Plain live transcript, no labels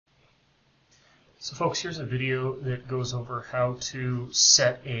So folks, here's a video that goes over how to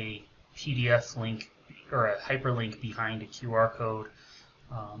set a PDF link or a hyperlink behind a QR code.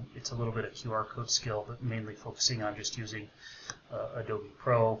 It's a little bit of QR code skill, but mainly focusing on just using Adobe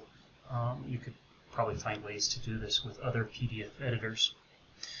Pro. You could probably find ways to do this with other PDF editors.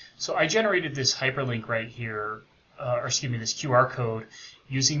 So I generated this hyperlink right here, this QR code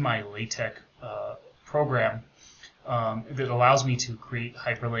using my LaTeX program that allows me to create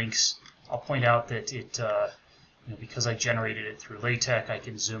hyperlinks. I'll point out that it, because I generated it through LaTeX, I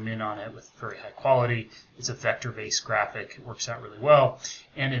can zoom in on it with very high quality. It's a vector-based graphic. It works out really well.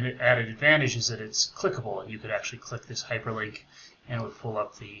 And an added advantage is that it's clickable, and you could actually click this hyperlink and it would pull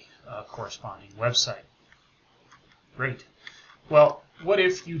up the corresponding website. Great. Well, what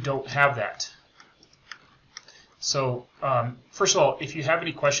if you don't have that? So, first of all, if you have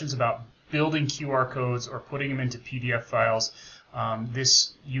any questions about building QR codes or putting them into PDF files,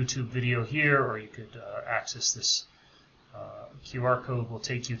 this YouTube video here, or you could access this QR code, will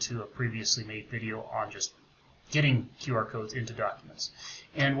take you to a previously made video on just getting QR codes into documents.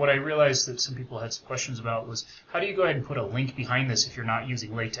 And what I realized that some people had some questions about was, how do you go ahead and put a link behind this if you're not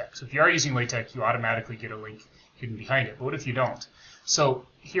using LaTeX? So if you are using LaTeX, you automatically get a link hidden behind it. But what if you don't? So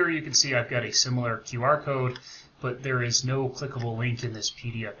here you can see I've got a similar QR code, but there is no clickable link in this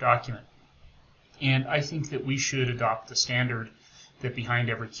PDF document. And I think that we should adopt the standard that behind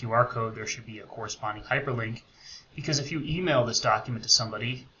every QR code there should be a corresponding hyperlink, because if you email this document to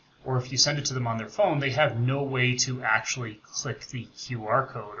somebody or if you send it to them on their phone, they have no way to actually click the QR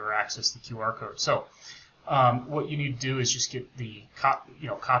code or access the QR code. So what you need to do is just get the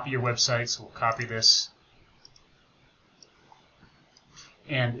copy your website. So we'll copy this,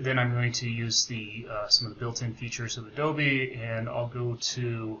 and then I'm going to use the some of the built-in features of Adobe, and I'll go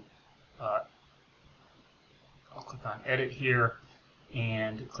to I'll click on Edit here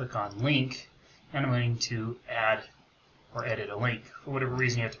and click on Link, and I'm going to add or edit a link. For whatever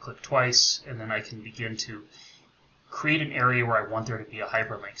reason, you have to click twice, and then I can begin to create an area where I want there to be a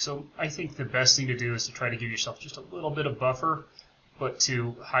hyperlink. So I think the best thing to do is to try to give yourself just a little bit of buffer, but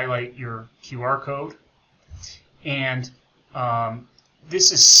to highlight your QR code. And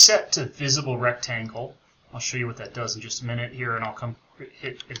this is set to visible rectangle. I'll show you what that does in just a minute here, and I'll come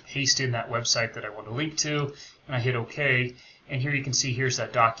hit and paste in that website that I want to link to, and I hit OK, and here you can see here's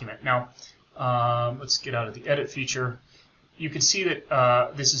that document. Now let's get out of the edit feature. You can see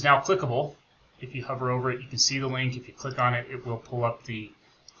that this is now clickable. If you hover over it, you can see the link. If you click on it, it will pull up the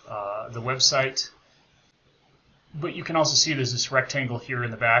website. But you can also see there's this rectangle here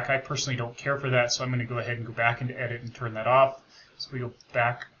in the back. I personally don't care for that, so I'm going to go ahead and go back into edit and turn that off. So we go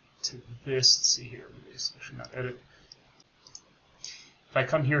back to this. Let's see here. It's actually not edit. If I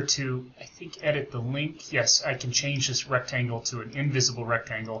come here to, I think, edit the link, yes, I can change this rectangle to an invisible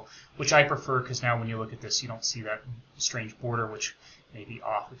rectangle, which I prefer because now when you look at this, you don't see that strange border, which may be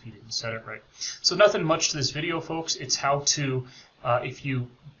off if you didn't set it right. So nothing much to this video, folks. It's how to, if you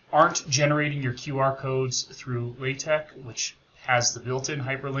aren't generating your QR codes through LaTeX, which has the built-in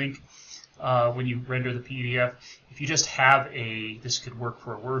hyperlink, when you render the PDF, if you just have this could work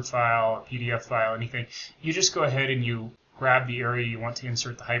for a Word file, a PDF file, anything, you just go ahead and you grab the area you want to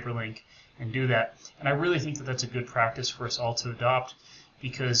insert the hyperlink and do that. And I really think that that's a good practice for us all to adopt,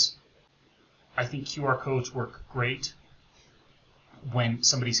 because I think QR codes work great when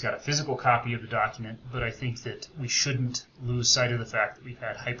somebody's got a physical copy of the document, but I think that we shouldn't lose sight of the fact that we've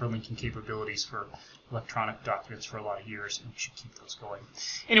had hyperlinking capabilities for electronic documents for a lot of years, and we should keep those going.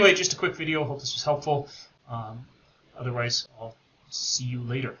 Anyway, just a quick video. Hope this was helpful. Otherwise, I'll see you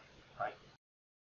later.